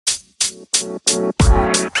Hi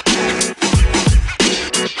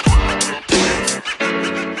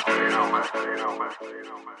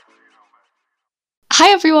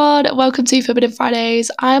everyone, welcome to Forbidden Fridays.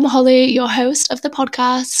 I'm Holly, your host of the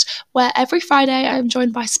podcast, where every Friday I'm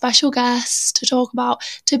joined by special guests to talk about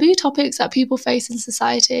taboo topics that people face in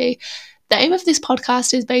society. The aim of this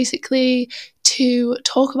podcast is basically to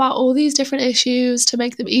talk about all these different issues, to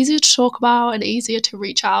make them easier to talk about and easier to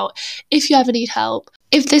reach out if you ever need help.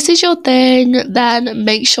 If this is your thing, then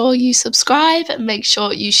make sure you subscribe, make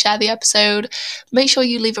sure you share the episode, make sure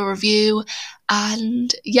you leave a review.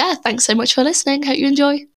 And yeah, thanks so much for listening. Hope you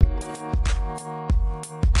enjoy.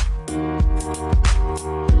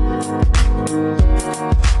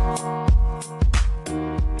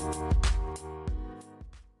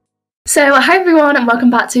 So, hi everyone, and welcome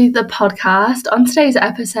back to the podcast. On today's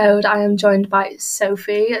episode, I am joined by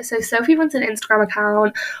Sophie. So, Sophie runs an Instagram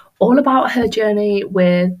account all about her journey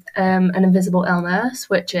with an invisible illness,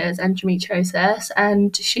 which is endometriosis.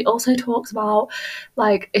 And she also talks about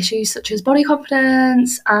like issues such as body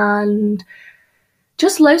confidence and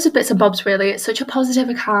just loads of bits and bobs, really. It's such a positive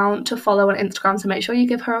account to follow on Instagram, so make sure you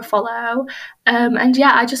give her a follow. And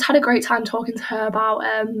yeah, I just had a great time talking to her about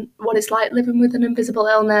what it's like living with an invisible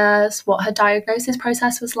illness, what her diagnosis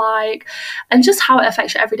process was like, and just how it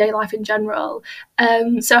affects your everyday life in general.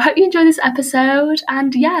 So I hope you enjoy this episode,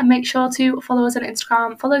 and yeah, make sure to follow us on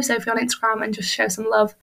Instagram, follow Sophie on Instagram, and just show some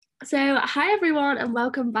love. So, hi everyone, and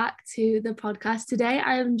welcome back to the podcast. Today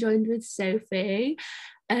I am joined with Sophie.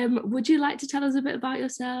 Would you like to tell us a bit about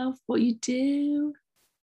yourself, what you do?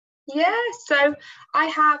 Yeah, so I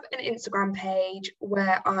have an Instagram page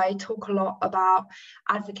where I talk a lot about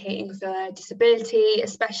advocating for disability,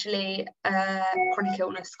 especially chronic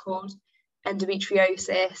illness called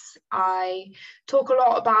endometriosis. I talk a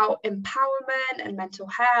lot about empowerment and mental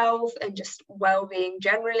health and just well-being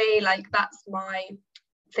generally. Like, that's my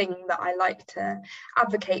thing that I like to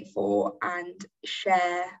advocate for and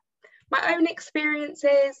share my own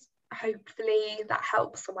experiences. Hopefully that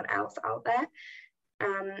helps someone else out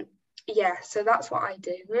there. Yeah, so that's what I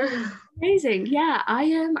do. Amazing. Yeah,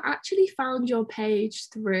 I actually found your page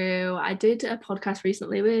through, I did a podcast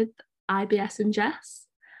recently with IBS and Jess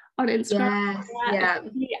on Instagram. Yes, yeah.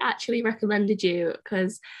 He actually recommended you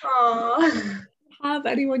because have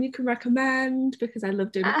anyone you can recommend, because I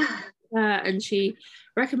love doing it. And she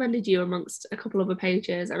recommended you amongst a couple other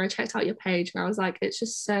pages, and I checked out your page and I was like, it's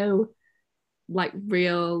just so like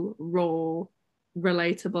real, raw,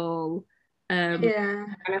 relatable, and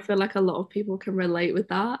I feel like a lot of people can relate with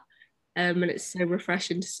that, and it's so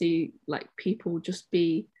refreshing to see like people just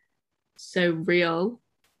be so real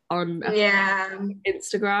on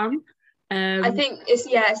Instagram. I think it's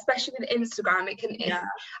especially with Instagram, it can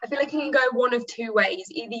I feel like it can go one of two ways.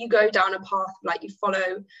 Either you go down a path like you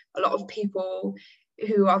follow a lot of people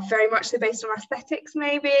who are very much so based on aesthetics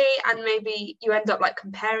maybe, and maybe you end up like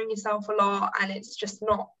comparing yourself a lot, and it's just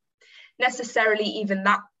not necessarily even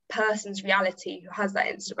that person's reality who has that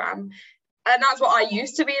Instagram. And that's what I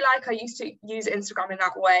used to be like. I used to use Instagram in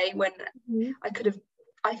that way when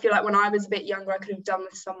I feel like when I was a bit younger I could have done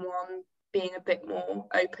with someone being a bit more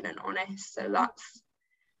open and honest. So that's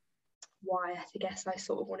why I guess I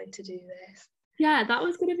sort of wanted to do this. Yeah, that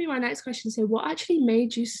was going to be my next question. So what actually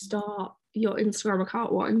made you start your Instagram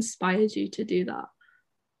account? What inspired you to do that?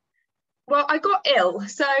 Well, I got ill.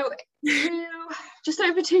 So just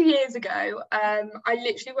over 2 years ago, I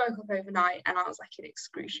literally woke up overnight and I was like in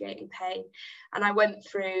excruciating pain. And I went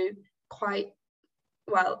through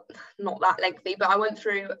not that lengthy, but I went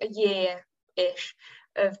through a year-ish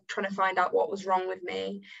of trying to find out what was wrong with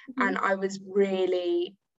me. And I was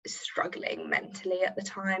really struggling mentally at the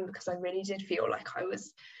time, because I really did feel like I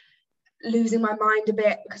was losing my mind a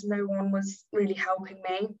bit because no one was really helping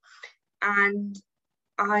me. And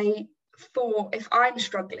I thought, if I'm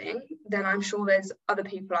struggling, then I'm sure there's other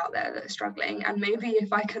people out there that are struggling, and maybe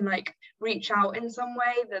if I can like reach out in some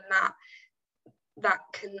way, then that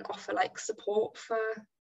can offer like support for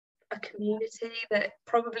a community that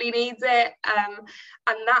probably needs it.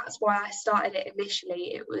 And that's why I started it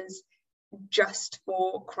initially. It was just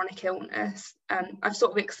for chronic illness. I've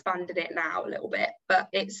sort of expanded it now a little bit, but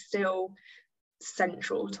it's still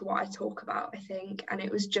central to what I talk about, I think. And it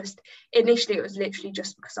was literally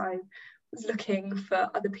just because I was looking for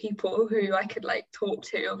other people who I could like talk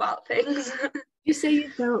to about things. You say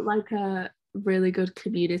you built like a really good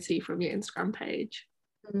community from your Instagram page.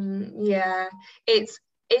 Yeah, it's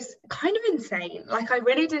kind of insane. Like, I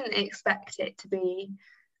really didn't expect it to be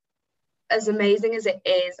as amazing as it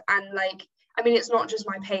is. And like, I mean, it's not just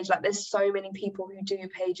my page, like there's so many people who do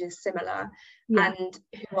pages similar and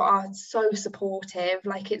who are so supportive.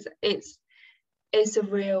 Like it's it's a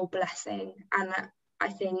real blessing, and I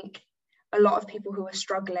think a lot of people who are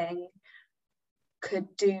struggling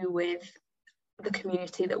could do with the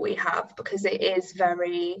community that we have, because it is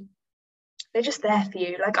very, they're just there for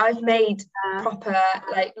you. Like, I've made proper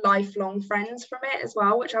like lifelong friends from it as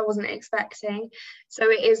well, which I wasn't expecting. So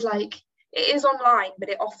it is like, it is online, but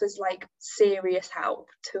it offers like serious help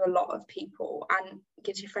to a lot of people and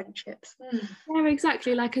gives you friendships. Yeah,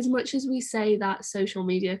 exactly. Like, as much as we say that social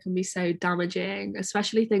media can be so damaging,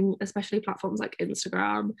 especially platforms like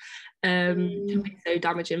Instagram, can be so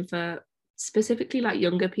damaging for specifically like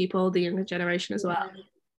younger people, the younger generation as well.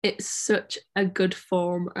 It's such a good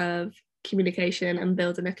form of communication and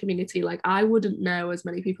building a community. Like, I wouldn't know as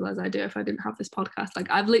many people as I do if I didn't have this podcast. Like,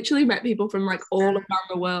 I've literally met people from like all around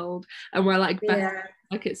the world, and we're like best,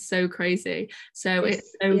 like, it's so crazy. So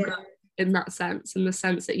it's so good in that sense, in the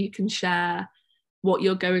sense that you can share what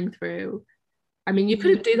you're going through. I mean, you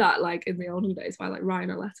couldn't do that like in the olden days by like writing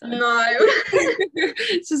a letter. No.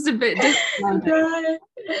 It's just a bit different. No.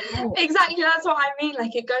 Exactly, that's what I mean.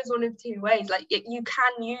 Like, it goes one of two ways. Like, you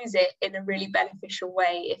can use it in a really beneficial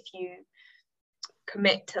way if you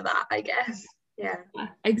commit to that, I guess. Yeah,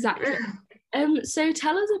 exactly. So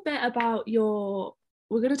tell us a bit about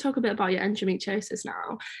we're going to talk a bit about your endometriosis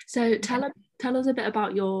now. So tell us a bit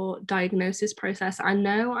about your diagnosis process. I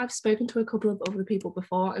know I've spoken to a couple of other people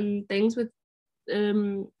before, and things with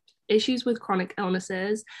issues with chronic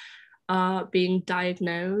illnesses being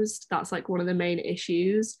diagnosed, that's like one of the main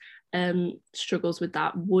issues. Struggles with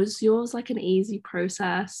that. Was yours like an easy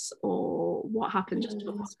process, or what happened? Just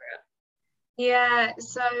talk us through it. Yeah,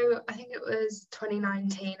 so I think it was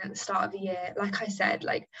 2019 at the start of the year. Like I said,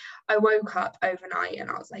 like, I woke up overnight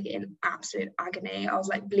and I was like in absolute agony. I was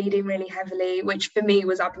like bleeding really heavily, which for me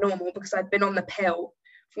was abnormal because I'd been on the pill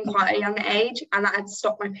from quite a young age, and that had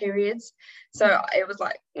stopped my periods. So it was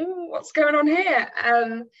like, what's going on here?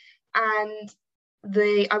 And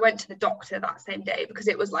I went to the doctor that same day because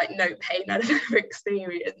it was like no pain I'd ever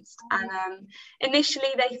experienced. And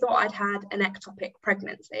initially they thought I'd had an ectopic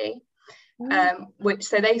pregnancy.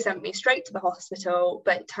 So they sent me straight to the hospital,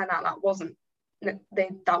 but it turned out that wasn't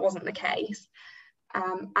the case.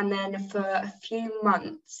 And then for a few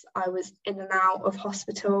months I was in and out of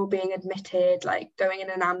hospital, being admitted, like going in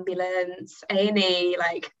an ambulance, A&E,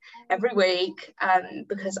 like every week,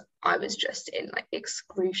 because I was just in like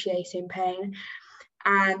excruciating pain.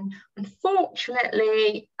 And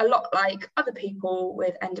unfortunately, a lot like other people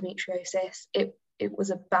with endometriosis, it was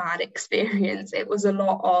a bad experience. It was a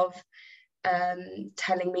lot of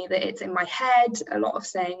telling me that it's in my head, a lot of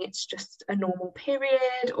saying it's just a normal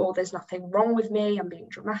period, or there's nothing wrong with me, I'm being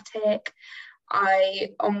dramatic.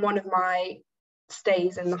 On one of my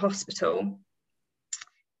stays in the hospital,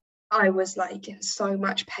 I was like in so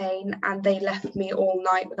much pain, and they left me all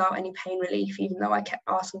night without any pain relief, even though I kept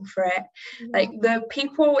asking for it. Like, the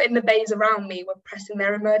people in the bays around me were pressing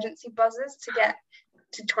their emergency buzzers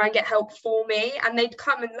to try and get help for me, and they'd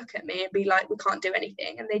come and look at me and be like, we can't do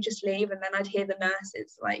anything, and they'd just leave. And then I'd hear the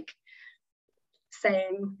nurses like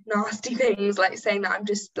saying nasty things, like saying that I'm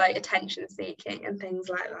just like attention seeking and things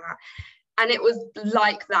like that. And it was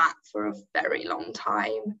like that for a very long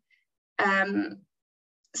time.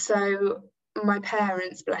 So my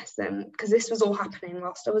parents, bless them, because this was all happening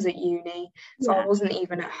whilst I was at uni, so I wasn't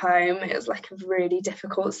even at home. It was like a really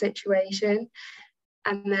difficult situation.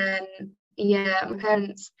 And then my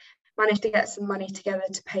parents managed to get some money together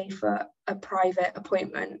to pay for a private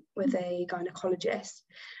appointment with a gynecologist,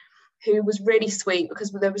 who was really sweet,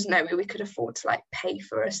 because there was no way we could afford to like pay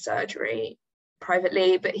for a surgery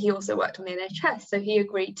privately, but he also worked on the NHS, so he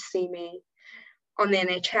agreed to see me on the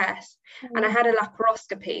NHS. And I had a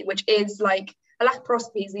laparoscopy, which is like, a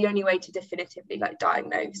laparoscopy is the only way to definitively like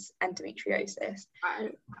diagnose endometriosis.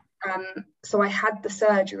 So I had the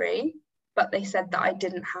surgery, but they said that I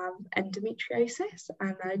didn't have endometriosis,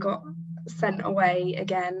 and I got sent away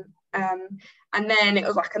again. And then it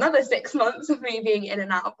was like another 6 months of me being in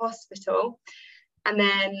and out of hospital. And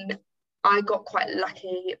then I got quite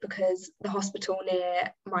lucky because the hospital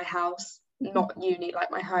near my house, not uni,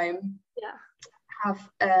 like my home,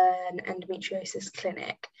 have an endometriosis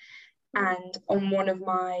clinic. And on one of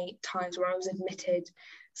my times where I was admitted,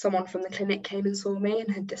 someone from the clinic came and saw me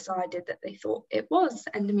and had decided that they thought it was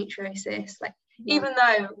endometriosis, like even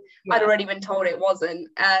though I'd already been told it wasn't.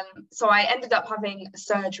 So I ended up having a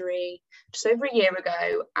surgery just over a year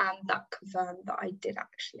ago, and that confirmed that I did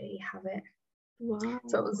actually have it.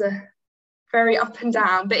 So it was a very up and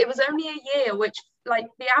down, but it was only a year, which like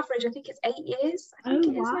the average I think it's 8 years, I think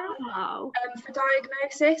it is now, for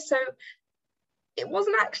diagnosis. So it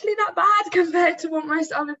wasn't actually that bad compared to what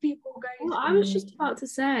most other people go Well, through. I was just about to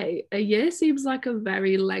say, a year seems like a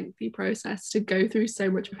very lengthy process to go through so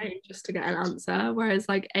much pain just to get an answer, whereas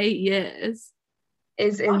like 8 years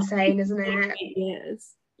Is insane, isn't it? 8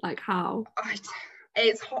 years. Like how?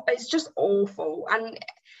 It's just awful. And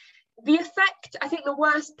the effect, I think the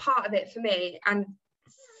worst part of it for me, and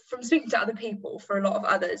from speaking to other people, for a lot of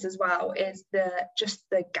others as well, is the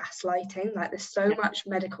gaslighting. Like, there's so much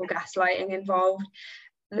medical gaslighting involved.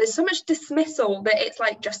 There's so much dismissal that it's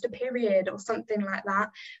like just a period or something like that,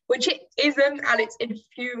 which it isn't, and it's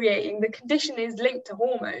infuriating. The condition is linked to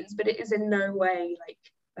hormones, but it is in no way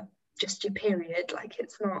like just your period. Like,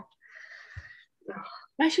 it's not.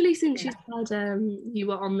 Especially since you said you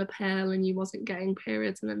were on the pill and you wasn't getting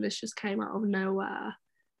periods, and then this just came out of nowhere.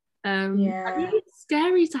 I mean, it's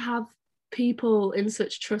scary to have people in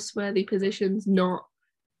such trustworthy positions not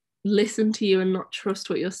listen to you and not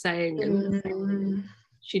trust what you're saying, and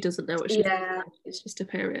she doesn't know what she's saying. It's just a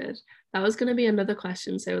period. That was going to be another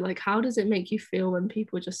question. So, like, how does it make you feel when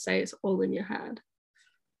people just say it's all in your head?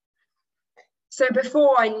 So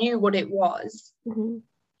before I knew what it was, mm-hmm.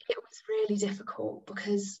 It was really difficult,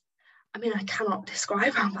 because I mean, I cannot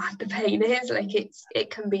describe how bad the pain is. Like, it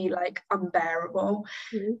can be like unbearable.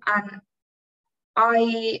 Mm-hmm.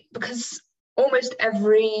 And because almost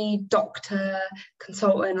every doctor,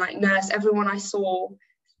 consultant, like nurse, everyone I saw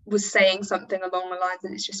was saying something along the lines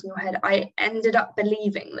that it's just in your head, I ended up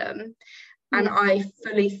believing them. And I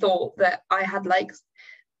fully thought that I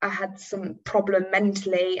had some problem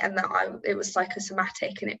mentally, and that it was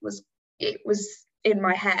psychosomatic, and it was in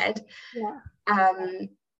my head.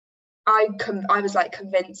 I was like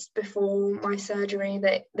convinced before my surgery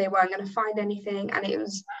that they weren't going to find anything, and it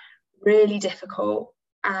was really difficult.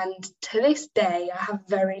 And to this day, I have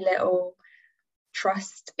very little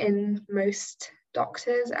trust in most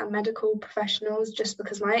doctors and medical professionals, just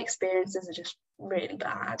because my experiences are just really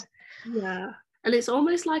bad. And it's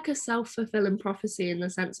almost like a self-fulfilling prophecy, in the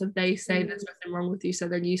sense of they say there's nothing wrong with you, so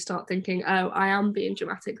then you start thinking, oh, I am being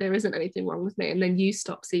dramatic, there isn't anything wrong with me, and then you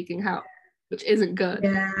stop seeking help, which isn't good.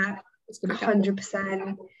 It's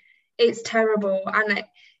 100%. It's terrible, and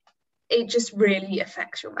it just really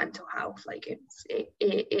affects your mental health. Like,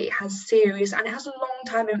 it has serious, and it has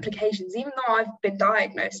long-term implications. Even though I've been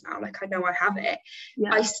diagnosed now, like, I know I have it,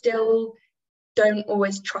 I still don't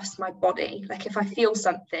always trust my body. Like, if I feel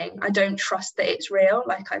something, I don't trust that it's real.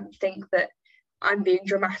 Like, I think that I'm being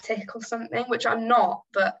dramatic or something, which I'm not,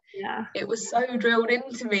 but it was so drilled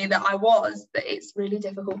into me that it's really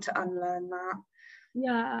difficult to unlearn that.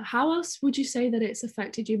 How else would you say that it's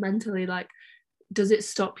affected you mentally? Like, does it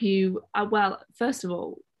stop you? Well, first of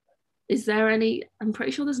all, is there any? I'm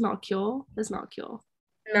pretty sure there's not a cure.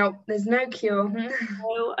 No, there's no cure.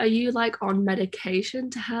 So are you like on medication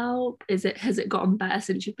to help? Has it gotten better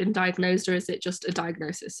since you've been diagnosed, or is it just a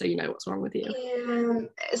diagnosis so you know what's wrong with you?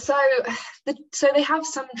 So they have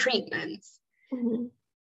some treatments. Mm-hmm.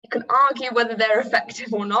 You can argue whether they're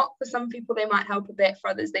effective or not. For some people they might help a bit, for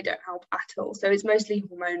others they don't help at all. So it's mostly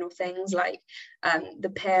hormonal things, like the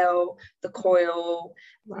pill, the coil.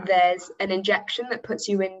 There's an injection that puts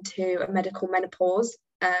you into a medical menopause,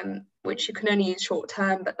 which you can only use short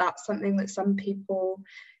term, but that's something that some people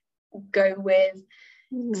go with.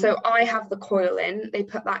 So I have the coil in. They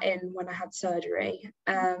put that in when I had surgery,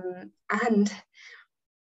 and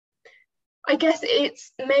I guess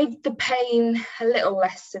it's made the pain a little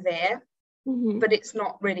less severe, but it's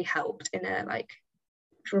not really helped in a like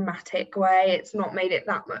dramatic way. It's not made it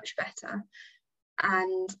that much better,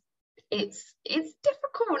 and it's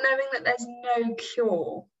difficult knowing that there's no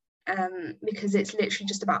cure, because it's literally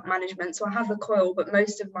just about management. So I have the coil, but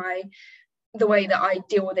most of the way that I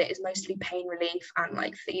deal with it is mostly pain relief and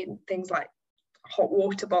like things like hot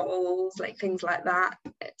water bottles, like things like that.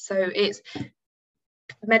 So it's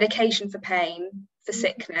medication for pain, for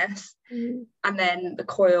sickness, and then the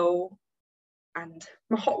coil and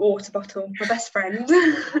my hot water bottle, my best friend.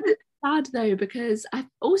 Sad though, because I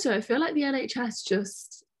feel like the NHS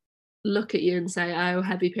just look at you and say, oh,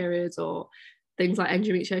 heavy periods or things like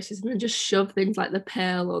endometriosis, and then just shove things like the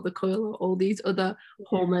pill or the coil or all these other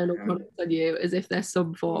hormonal products on you as if they're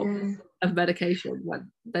some form of medication,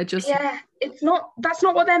 when they're just that's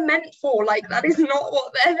not what they're meant for. Like, that is not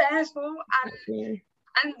what they're there for.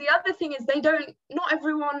 And the other thing is, not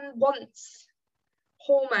everyone wants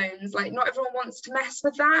hormones, like not everyone wants to mess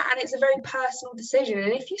with that, and it's a very personal decision.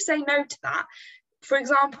 And if you say no to that, for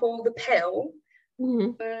example, the pill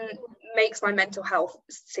makes my mental health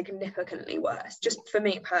significantly worse, just for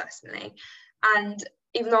me personally. And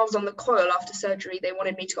even though I was on the coil after surgery, they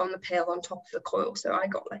wanted me to go on the pill on top of the coil, so I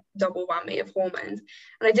got like double whammy of hormones,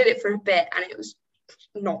 and I did it for a bit, and it was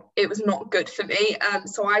not good for me.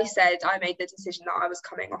 So I made the decision that I was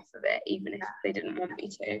coming off of it, even if they didn't want me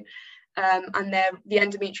to. And the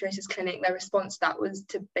endometriosis clinic, their response to that was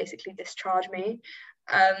to basically discharge me.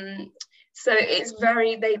 So it's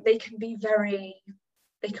very, they can be very,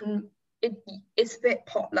 it's a bit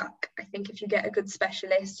potluck. I think if you get a good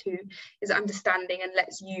specialist who is understanding and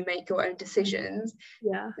lets you make your own decisions,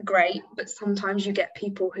 great. But sometimes you get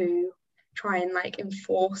people who try and like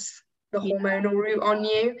enforce the hormonal route on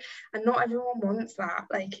you, and not everyone wants that.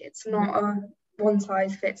 Like, it's not a one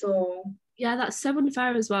size fits all. Yeah, that's so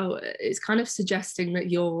unfair as well. It's kind of suggesting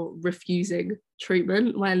that you're refusing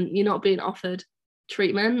treatment when you're not being offered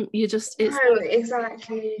treatment.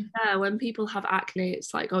 Exactly. Yeah, when people have acne,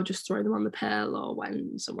 it's like, oh, just throw them on the pill, or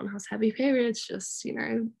when someone has heavy periods, just,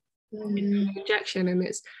 injection. And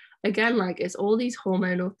it's, again, like, it's all these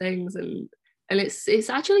hormonal things, and it's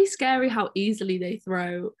actually scary how easily they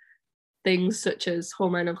throw things such as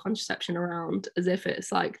hormonal contraception around as if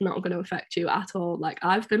it's like not going to affect you at all. Like,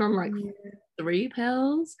 I've been on like 3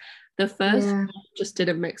 pills. The first one just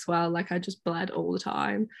didn't mix well. Like, I just bled all the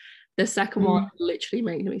time. The second one literally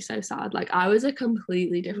made me so sad. Like, I was a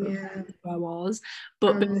completely different person who I was.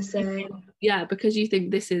 But because you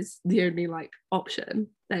think this is the only like option,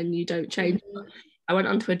 then you don't change. I went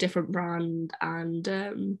onto a different brand,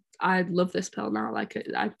 and I love this pill now. Like,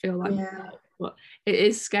 I feel like, but it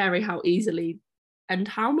is scary how easily and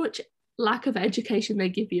how much lack of education they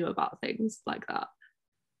give you about things like that.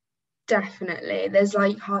 Definitely, there's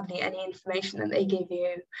like hardly any information that they give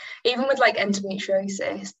you, even with like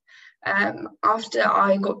endometriosis. After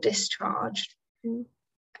I got discharged, or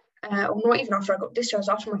not even after I got discharged,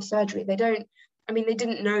 after my surgery, they didn't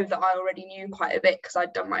know that I already knew quite a bit because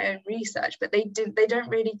I'd done my own research, but they don't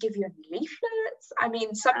really give you any leaflets. I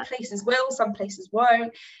mean, some places will, some places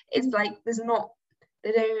won't. It's like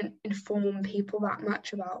they don't inform people that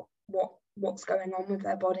much about what's going on with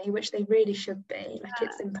their body, which they really should be. Like,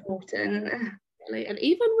 it's important. And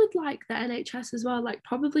even with like the NHS as well, like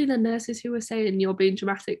probably the nurses who are saying you're being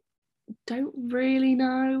dramatic don't really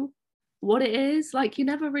know what it is. Like, you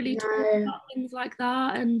never really talk about things like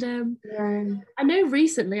that. And I know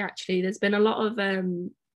recently actually there's been a lot of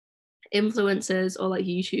influencers or like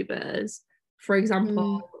YouTubers, for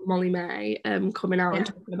example Molly-Mae, coming out and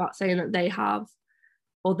talking about saying that they have,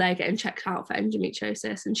 or they're getting checked out for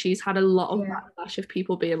endometriosis, and she's had a lot of backlash of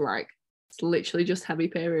people being like, it's literally just heavy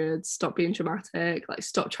periods, stop being dramatic, like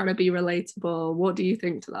stop trying to be relatable. What do you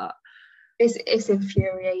think to that? It's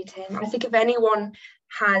infuriating. I think if anyone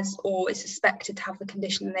has or is suspected to have the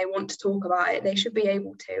condition and they want to talk about it, they should be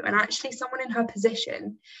able to. And actually, someone in her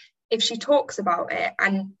position, if she talks about it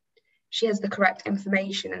and she has the correct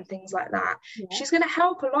information and things like that, she's going to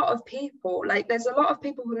help a lot of people. Like, there's a lot of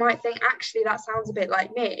people who might think, actually, that sounds a bit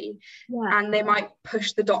like me, and they might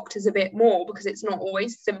push the doctors a bit more, because it's not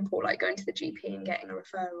always simple, like going to the GP and getting a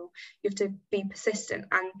referral. You have to be persistent,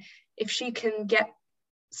 and if she can get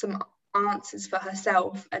some answers for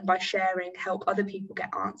herself and by sharing help other people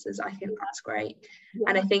get answers, I think that's great.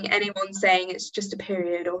 And I think anyone saying it's just a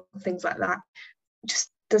period or things like that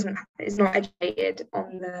just is not educated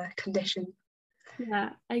on the condition.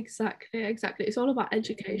 Exactly, it's all about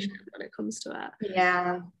education when it comes to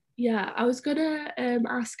it. I was gonna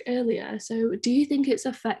ask earlier, so do you think it's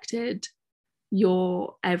affected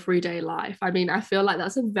your everyday life? I mean, I feel like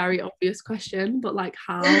that's a very obvious question, but like,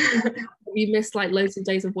 how you missed like loads of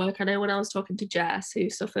days of work? I know when I was talking to Jess, who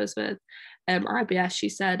suffers with IBS, she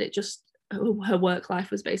said it just, her work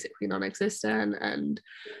life was basically non-existent, and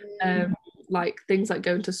like things like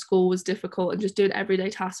going to school was difficult, and just doing everyday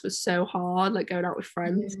tasks was so hard, like going out with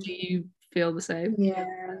friends. Do you feel the same?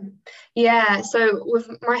 So with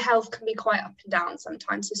my health can be quite up and down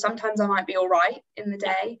sometimes. So sometimes I might be all right in the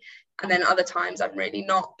day, and then other times I'm really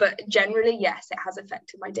not. But generally, yes, it has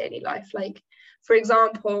affected my daily life. Like, for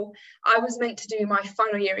example, I was meant to do my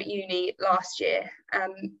final year at uni last year,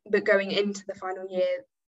 but going into the final year,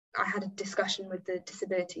 I had a discussion with the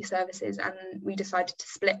disability services, and we decided to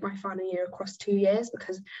split my final year across 2 years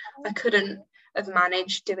because I couldn't have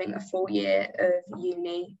managed doing a full year of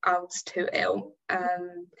uni. I was too ill.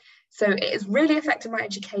 So it has really affected my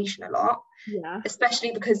education a lot,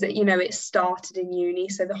 especially because it started in uni.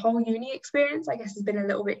 So the whole uni experience, I guess, has been a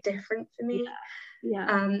little bit different for me.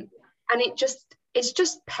 And it's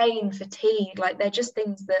just pain, fatigue. Like, they're just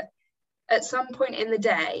things that at some point in the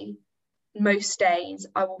day, most days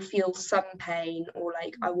I will feel some pain, or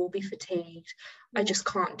like I will be fatigued. I just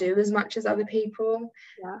can't do as much as other people.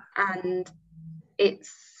 And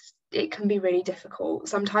it's it can be really difficult.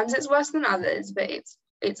 Sometimes it's worse than others, but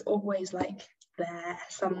it's always like there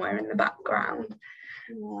somewhere in the background.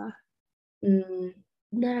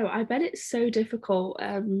 No, I bet it's so difficult.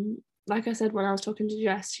 Like I said when I was talking to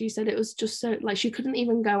Jess, she said it was just so, like, she couldn't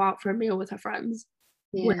even go out for a meal with her friends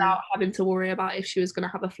without having to worry about if she was going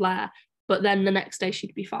to have a flare, but then the next day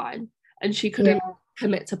she'd be fine, and she couldn't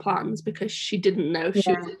commit to plans because she didn't know if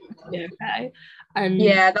she was going to be okay. And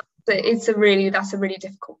that's a really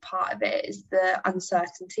difficult part of it, is the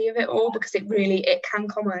uncertainty of it all, because it can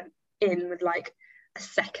come in with like a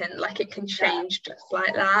second, like it can change just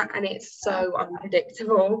like that, and it's so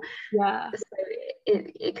unpredictable. So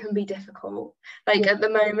it can be difficult. Like at the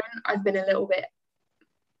moment I've been a little bit,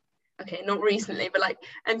 okay, not recently, but like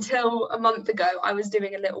until a month ago I was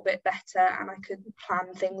doing a little bit better and I could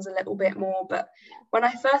plan things a little bit more. But when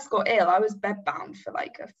I first got ill, I was bedbound for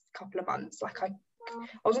like a couple of months. Like I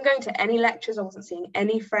wasn't going to any lectures, I wasn't seeing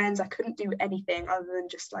any friends, I couldn't do anything other than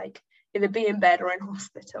just like either be in bed or in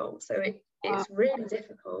hospital. So it's really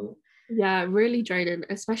difficult. Yeah, really draining,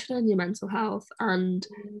 especially on your mental health. And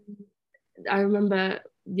I remember,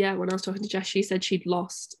 when I was talking to Jess, she said she'd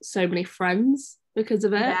lost so many friends because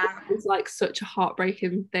of it. It was like such a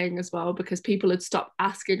heartbreaking thing as well, because people had stopped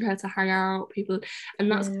asking her to hang out,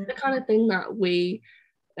 and that's the kind of thing that we,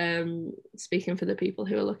 speaking for the people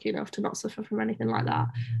who are lucky enough to not suffer from anything like that,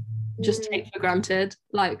 just take for granted.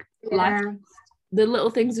 Like the little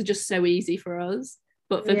things are just so easy for us,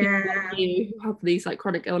 but for people like you who have these like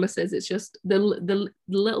chronic illnesses, it's just the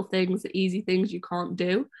little things, the easy things you can't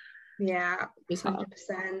do.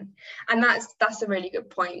 100%. And that's a really good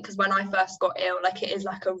point, because when I first got ill, like it is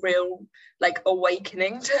like a real like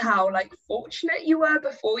awakening to how like fortunate you were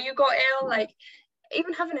before you got ill. Like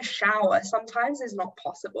even having a shower sometimes is not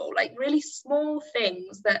possible, like really small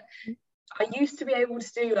things that I used to be able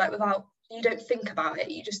to do, like without, you don't think about it,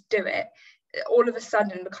 you just do it, all of a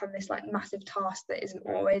sudden become this like massive task that isn't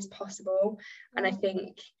always possible. And I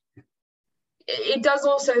think it does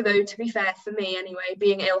also, though, to be fair, for me anyway,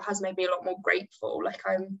 being ill has made me a lot more grateful. Like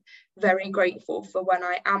I'm very grateful for when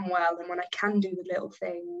I am well and when I can do the little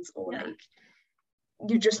things, or like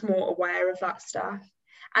you're just more aware of that stuff.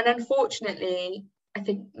 And unfortunately, I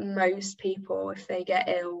think most people, if they get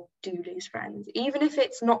ill, do lose friends, even if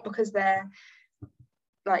it's not because they're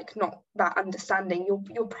like not that understanding.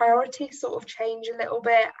 Your priorities sort of change a little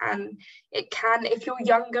bit, and it can, if you're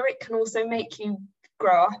younger, it can also make you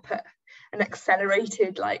grow up at an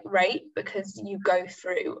accelerated like rate, because you go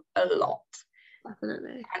through a lot.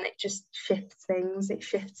 Definitely. And it just shifts things, it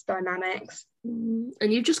shifts dynamics. And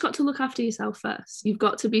you've just got to look after yourself first. You've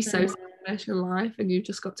got to be so selfish in life, and you've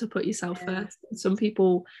just got to put yourself first. Some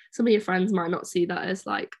people, some of your friends might not see that as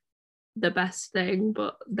like the best thing,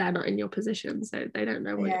 but they're not in your position, so they don't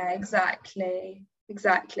know what exactly.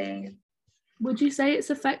 Would you say it's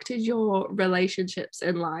affected your relationships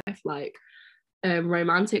in life, like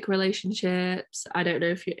romantic relationships? I don't know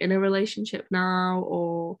if you're in a relationship now,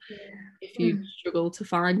 or if you struggle to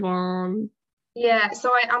find one. So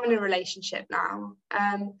I am in a relationship now.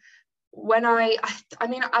 When I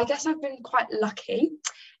mean, I guess I've been quite lucky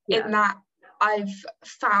in that I've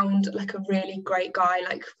found like a really great guy,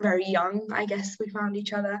 like very young, I guess we found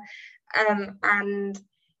each other. And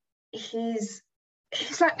he's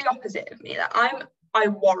like the opposite of me. That I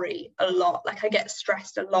worry a lot, like I get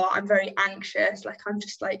stressed a lot, I'm very anxious, like I'm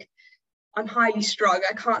just like, I'm highly strung,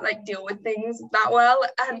 I can't like deal with things that well.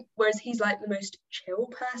 Whereas he's like the most chill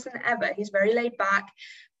person ever. He's very laid back,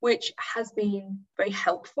 which has been very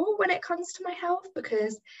helpful when it comes to my health,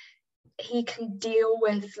 because he can deal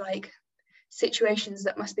with like situations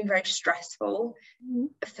that must be very stressful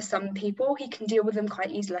for some people. He can deal with them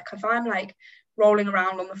quite easily. Like if I'm like rolling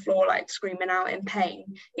around on the floor like screaming out in pain,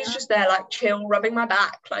 he's just there like chill, rubbing my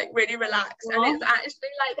back, like really relaxed. And it's actually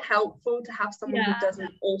like helpful to have someone who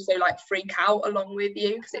doesn't also like freak out along with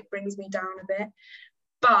you, because it brings me down a bit.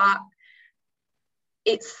 But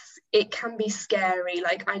it can be scary.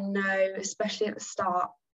 Like I know, especially at the start,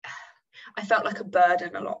 I felt like a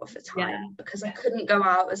burden a lot of the time, because I couldn't go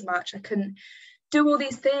out as much, I couldn't do all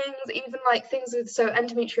these things, even like things with, so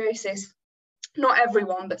endometriosis, not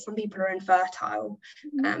everyone, but some people are infertile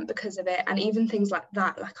because of it. And even things like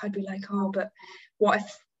that, like I'd be like, oh, but what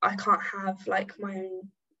if I can't have like my own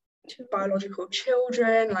biological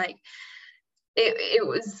children? Like it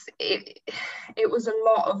was a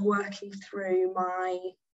lot of working through my,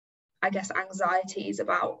 I guess, anxieties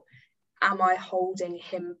about, am I holding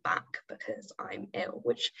him back because I'm ill?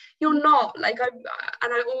 Which you're not. Like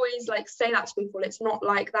I always like say that to people, it's not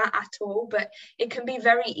like that at all, but it can be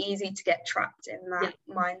very easy to get trapped in that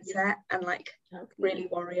mindset and like really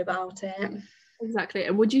worry about it. Exactly.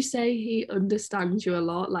 And would you say he understands you a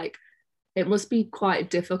lot? Like, it must be quite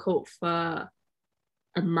difficult for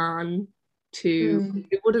a man to,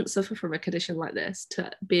 who wouldn't suffer from a condition like this,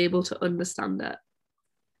 to be able to understand it.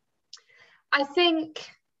 I think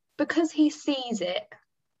because he sees it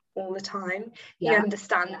all the time, he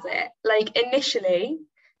understands it. Like, initially,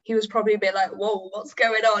 he was probably a bit like, whoa, what's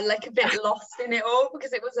going on? Like, a bit lost in it all,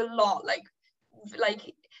 because it was a lot. Like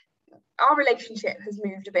our relationship has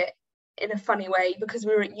moved a bit in a funny way, because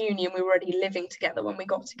we were at uni and we were already living together when we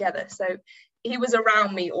got together. So he was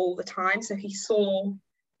around me all the time. So he saw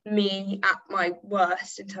me at my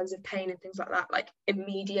worst in terms of pain and things like that, like,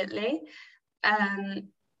 immediately.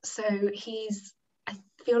 So I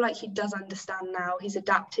feel like he does understand now. He's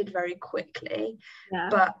adapted very quickly.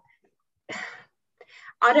 But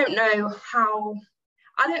I don't know how.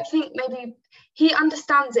 I don't think, maybe he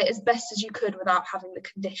understands it as best as you could without having the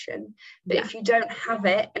condition. But if you don't have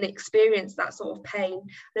it and experience that sort of pain,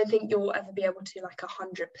 I don't think you'll ever be able to, like,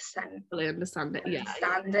 100% fully understand it.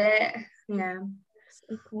 Understand it. Yeah.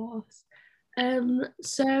 Of course.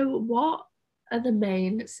 So what are the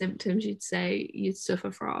main symptoms you'd say you'd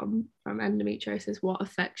suffer from endometriosis? What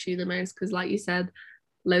affects you the most? Because, like you said,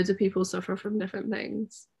 loads of people suffer from different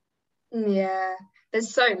things. Yeah,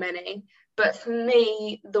 there's so many. But for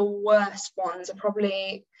me, the worst ones are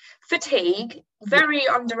probably fatigue, very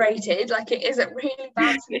underrated. Like, it is a really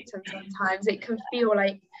bad symptom sometimes. It can feel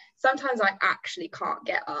like sometimes I actually can't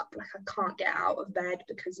get up. Like, I can't get out of bed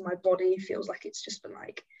because my body feels like it's just been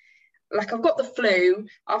like I've got the flu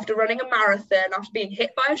after running a marathon, after being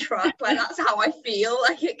hit by a truck. Like, that's how I feel.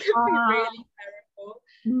 Like, it can be really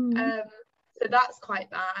terrible. So that's quite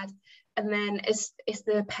bad. And then it's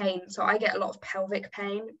the pain. So I get a lot of pelvic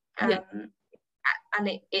pain.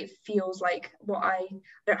 And it feels like what I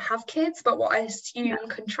don't have kids, but what I assume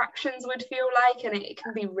contractions would feel like, and it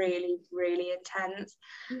can be really, really intense.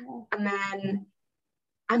 And then,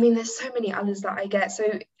 I mean, there's so many others that I get. So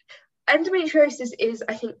endometriosis is,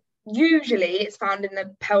 I think, usually it's found in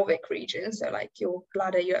the pelvic region, so like your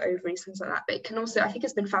bladder, your ovaries, things like that. But it can also, I think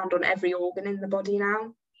it's been found on every organ in the body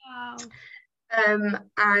now.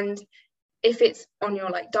 And if it's on your,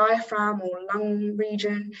 like, diaphragm or lung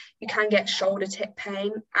region, you can get shoulder tip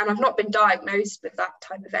pain. And I've not been diagnosed with that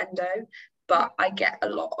type of endo, but I get a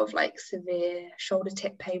lot of, like, severe shoulder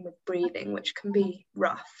tip pain with breathing, which can be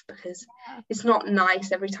rough because it's not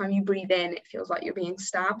nice. Every time you breathe in, it feels like you're being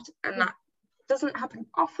stabbed, and that doesn't happen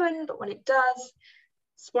often, but when it does,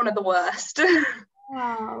 it's one of the worst.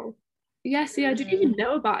 Wow. Yeah, see, I didn't even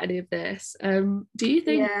know about any of this. Do you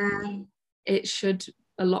think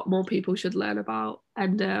a lot more people should learn about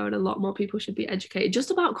endo, and a lot more people should be educated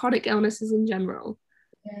just about chronic illnesses in general?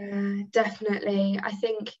 Yeah, definitely. I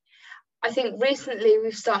think recently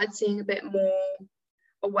we've started seeing a bit more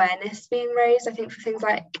awareness being raised, I think, for things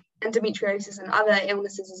like endometriosis and other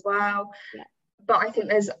illnesses as well. But I think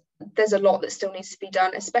there's a lot that still needs to be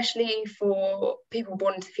done, especially for people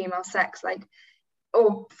born into female sex, like,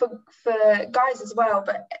 or for guys as well.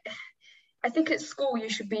 But I think at school you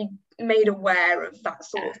should be made aware of that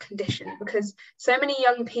sort of condition, because so many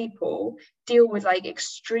young people deal with, like,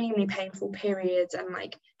 extremely painful periods and,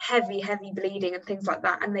 like, heavy bleeding and things like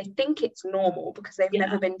that, and they think it's normal because they've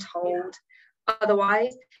never been told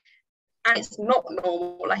otherwise. And it's not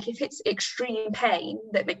normal. Like, if it's extreme pain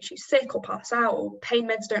that makes you sick or pass out, or pain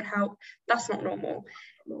meds don't help, that's not normal.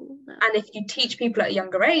 And if you teach people at a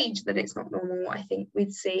younger age that it's not normal, I think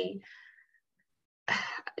we'd see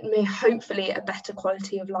hopefully a better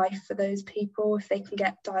quality of life for those people if they can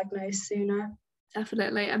get diagnosed sooner.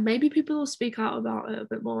 Definitely. And maybe people will speak out about it a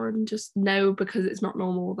bit more and just know, because it's not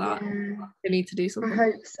normal, that they need to do something. I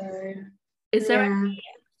hope so. Is there any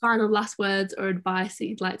final last words or advice that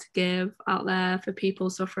you'd like to give out there for people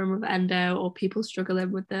suffering with endo, or people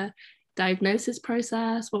struggling with the diagnosis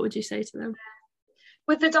process? What would you say to them?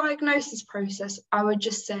 With the diagnosis process, I would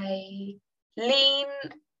just say lean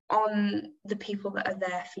on the people that are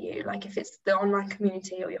there for you. Like, if it's the online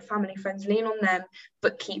community or your family, friends, lean on them,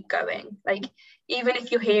 but keep going. Like, even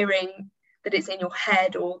if you're hearing that it's in your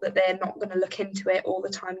head or that they're not going to look into it all the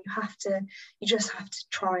time, you just have to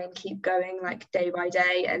try and keep going, like, day by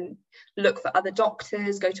day, and look for other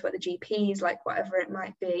doctors, go to other GPs, like, whatever it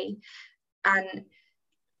might be. And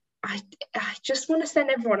I just want to send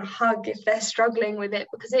everyone a hug if they're struggling with it,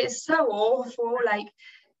 because it is so awful. Like,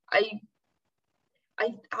 I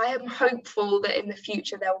am hopeful that in the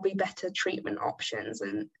future there will be better treatment options,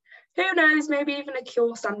 and who knows, maybe even a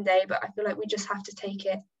cure someday. But I feel like we just have to take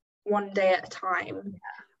it one day at a time,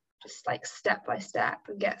 just, like, step by step,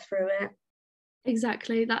 and get through it.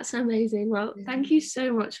 Exactly. That's amazing. Well, thank you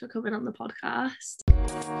so much for coming on the podcast.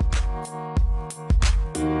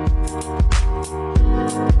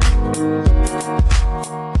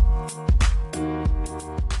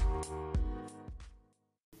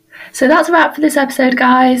 So that's a wrap for this episode,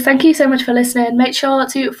 guys. Thank you so much for listening. Make sure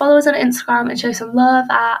to follow us on Instagram and show some love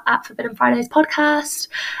at Forbidden Fridays Podcast.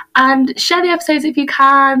 And share the episodes if you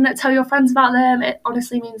can. Tell your friends about them. It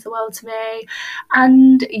honestly means the world to me.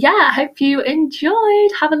 And yeah, I hope you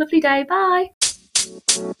enjoyed. Have a lovely day. Bye.